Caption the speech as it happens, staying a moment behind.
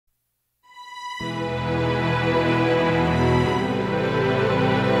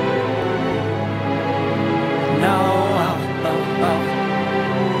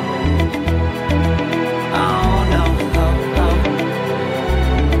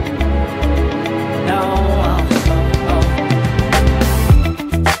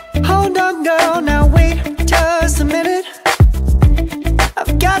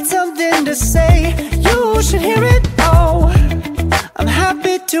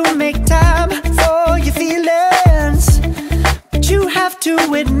to make time for your feelings, but you have to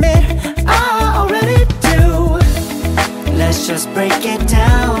admit I already do. Let's just break it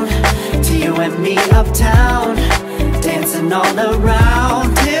down to you and me uptown, dancing all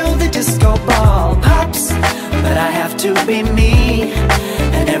around till the disco ball pops. But I have to be me,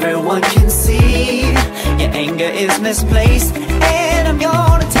 and everyone can see your anger is misplaced. And I'm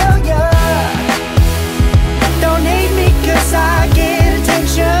gonna tell ya, don't hate me cause I get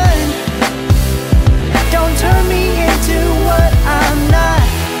attention. Don't turn me into what I'm not.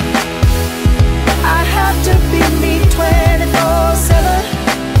 I have to be me 24/7,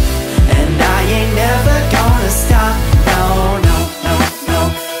 and I ain't never gonna stop. No, no, no, no.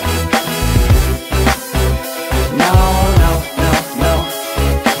 No, no, no, no.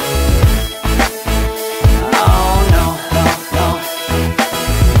 Oh, no, no, no.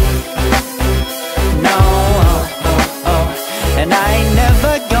 No, oh, oh, oh. And I ain't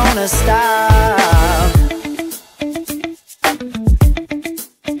never gonna stop.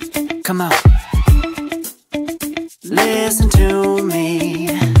 Come on, listen to me.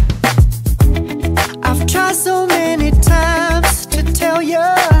 I've tried so many times to tell you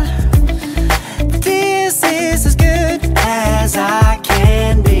this is as good as I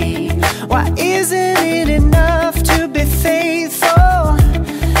can be. Why isn't it enough to be faithful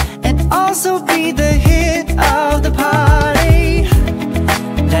and also be the hit of the party?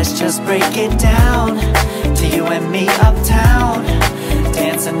 Let's just break it down to you and me uptown,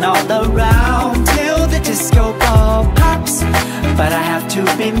 dancing all around till the disco ball pops. But I have to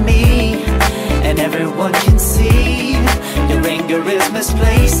be me, and everyone can see your anger is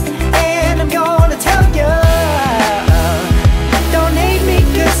misplaced.